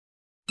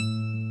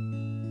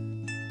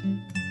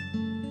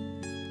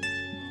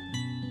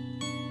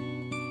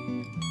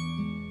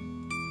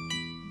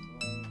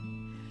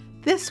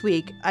This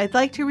week, I'd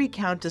like to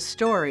recount a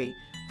story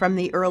from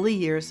the early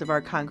years of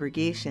our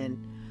congregation,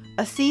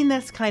 a scene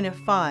that's kind of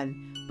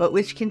fun, but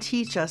which can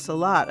teach us a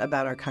lot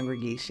about our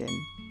congregation.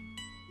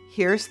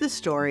 Here's the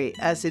story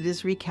as it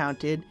is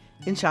recounted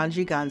in Jeanne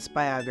Jugan's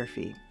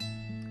biography.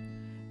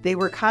 They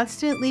were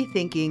constantly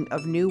thinking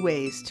of new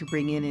ways to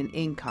bring in an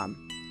income.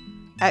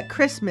 At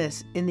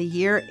Christmas in the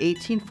year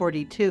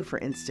 1842, for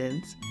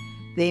instance,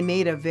 they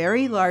made a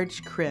very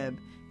large crib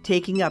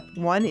taking up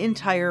one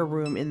entire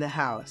room in the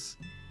house.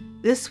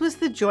 This was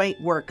the joint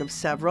work of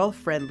several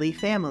friendly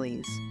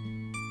families.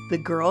 The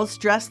girls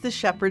dressed the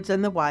shepherds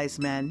and the wise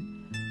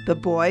men. The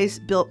boys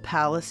built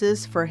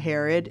palaces for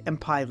Herod and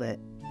Pilate.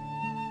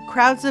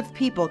 Crowds of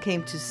people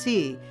came to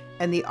see,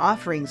 and the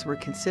offerings were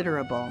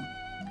considerable.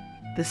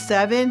 The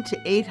 700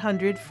 to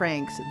 800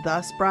 francs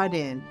thus brought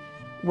in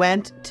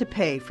went to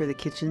pay for the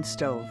kitchen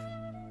stove.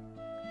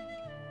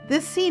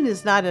 This scene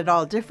is not at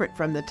all different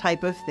from the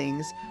type of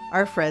things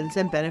our friends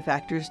and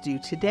benefactors do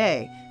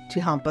today to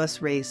help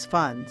us raise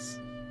funds.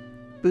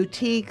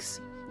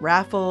 Boutiques,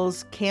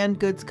 raffles, canned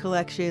goods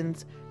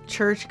collections,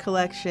 church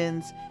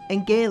collections,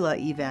 and gala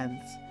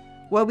events.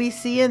 What we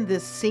see in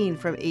this scene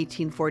from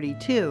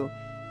 1842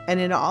 and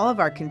in all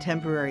of our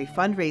contemporary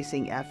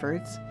fundraising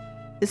efforts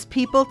is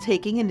people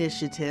taking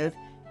initiative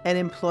and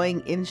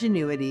employing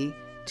ingenuity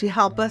to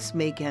help us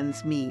make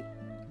ends meet,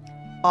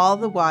 all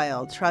the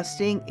while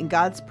trusting in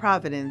God's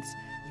providence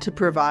to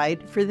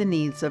provide for the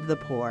needs of the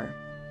poor.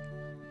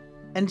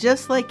 And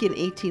just like in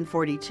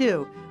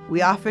 1842,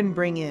 we often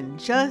bring in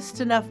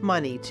just enough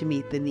money to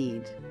meet the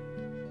need.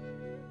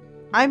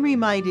 I'm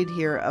reminded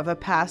here of a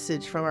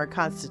passage from our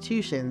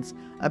constitutions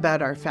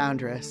about our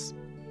foundress.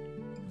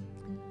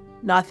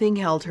 Nothing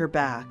held her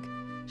back.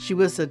 She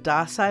was a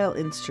docile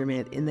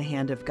instrument in the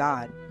hand of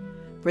God.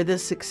 For the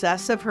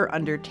success of her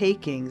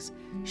undertakings,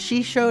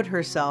 she showed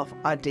herself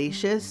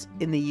audacious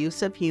in the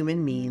use of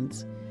human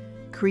means,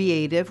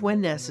 creative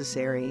when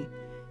necessary,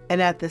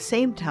 and at the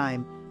same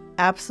time,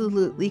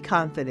 absolutely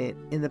confident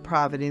in the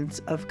providence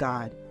of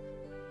God.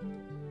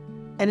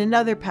 And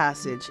another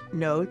passage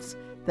notes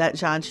that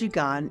Jeanne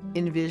Jugan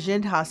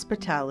envisioned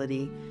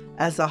hospitality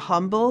as a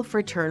humble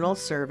fraternal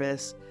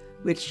service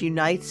which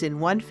unites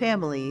in one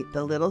family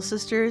the little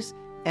sisters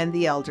and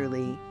the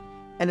elderly,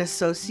 and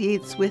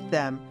associates with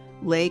them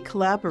lay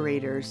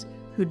collaborators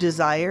who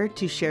desire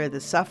to share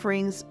the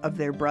sufferings of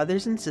their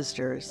brothers and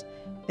sisters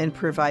and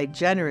provide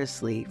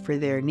generously for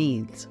their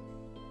needs.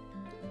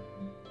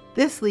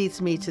 This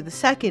leads me to the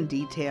second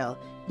detail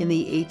in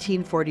the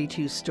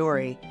 1842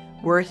 story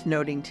worth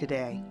noting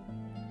today.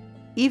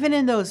 Even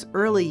in those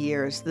early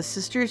years, the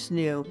sisters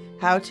knew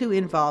how to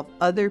involve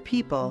other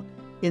people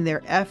in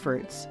their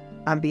efforts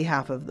on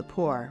behalf of the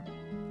poor.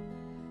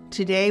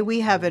 Today we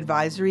have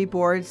advisory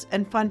boards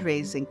and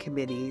fundraising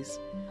committees,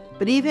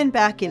 but even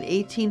back in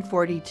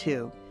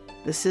 1842,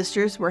 the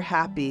sisters were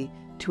happy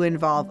to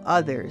involve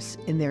others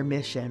in their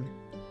mission.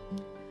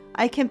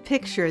 I can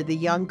picture the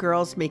young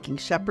girls making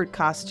shepherd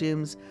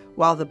costumes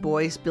while the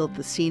boys built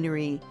the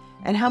scenery,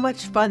 and how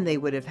much fun they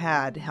would have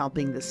had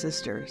helping the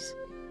sisters.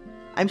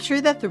 I'm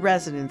sure that the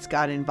residents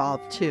got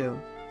involved too.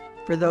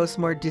 For those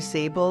more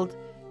disabled,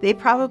 they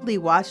probably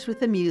watched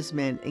with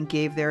amusement and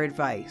gave their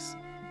advice,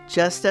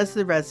 just as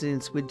the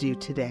residents would do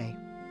today.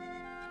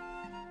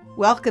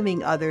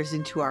 Welcoming others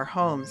into our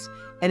homes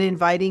and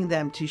inviting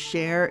them to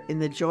share in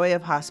the joy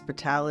of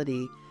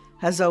hospitality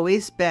has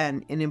always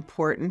been an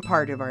important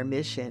part of our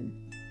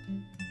mission.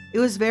 It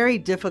was very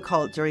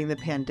difficult during the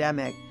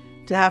pandemic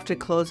to have to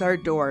close our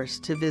doors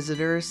to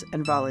visitors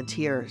and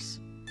volunteers.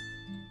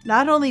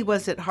 Not only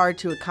was it hard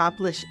to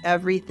accomplish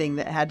everything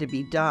that had to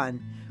be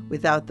done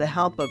without the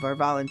help of our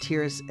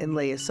volunteers and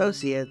lay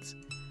associates,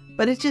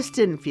 but it just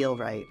didn't feel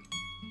right.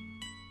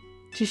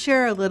 To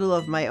share a little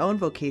of my own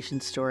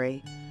vocation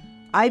story,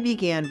 I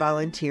began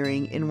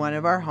volunteering in one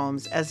of our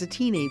homes as a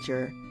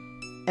teenager,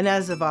 and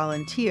as a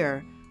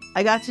volunteer,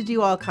 I got to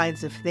do all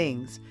kinds of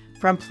things,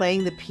 from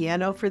playing the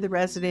piano for the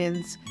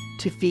residents,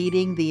 to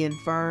feeding the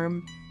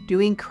infirm,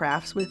 doing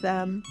crafts with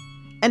them,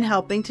 and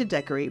helping to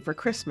decorate for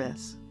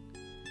Christmas.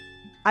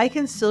 I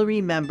can still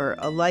remember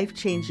a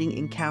life-changing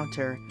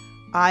encounter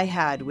I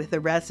had with a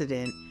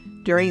resident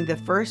during the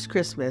first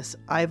Christmas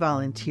I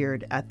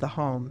volunteered at the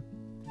home.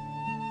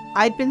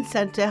 I'd been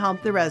sent to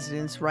help the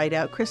residents write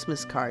out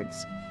Christmas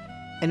cards,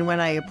 and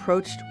when I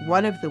approached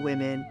one of the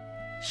women,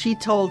 she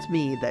told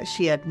me that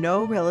she had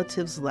no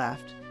relatives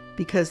left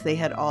because they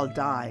had all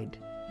died,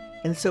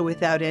 and so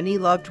without any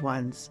loved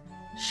ones,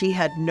 she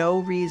had no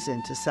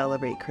reason to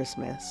celebrate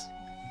Christmas.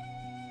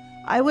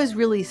 I was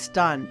really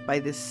stunned by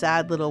this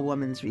sad little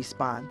woman's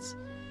response,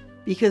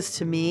 because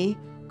to me,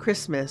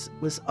 Christmas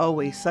was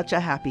always such a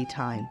happy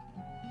time.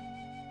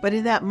 But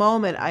in that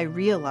moment, I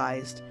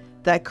realized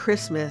that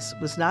Christmas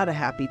was not a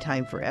happy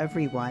time for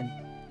everyone,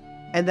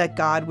 and that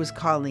God was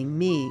calling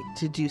me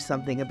to do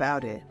something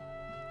about it,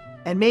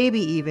 and maybe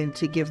even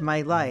to give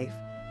my life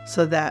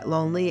so that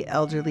lonely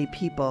elderly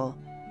people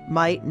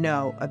might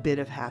know a bit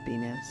of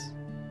happiness.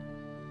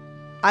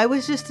 I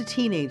was just a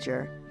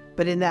teenager,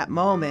 but in that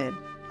moment,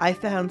 I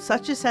found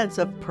such a sense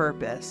of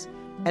purpose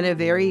and a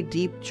very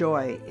deep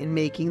joy in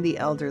making the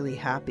elderly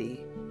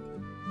happy.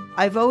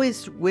 I've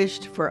always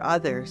wished for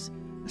others,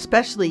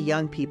 especially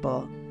young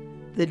people,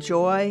 the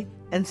joy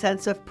and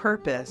sense of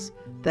purpose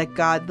that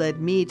God led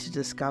me to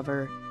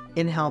discover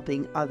in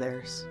helping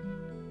others.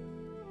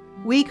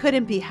 We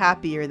couldn't be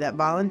happier that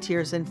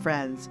volunteers and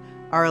friends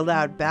are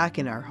allowed back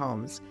in our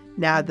homes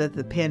now that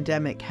the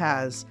pandemic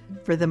has,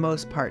 for the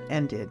most part,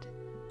 ended.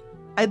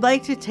 I'd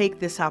like to take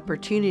this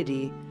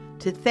opportunity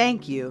to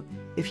thank you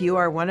if you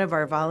are one of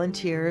our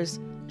volunteers,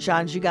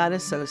 Jeanne Jugan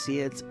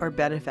associates, or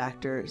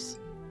benefactors.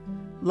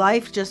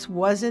 Life just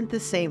wasn't the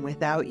same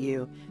without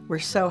you. We're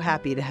so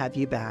happy to have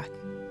you back.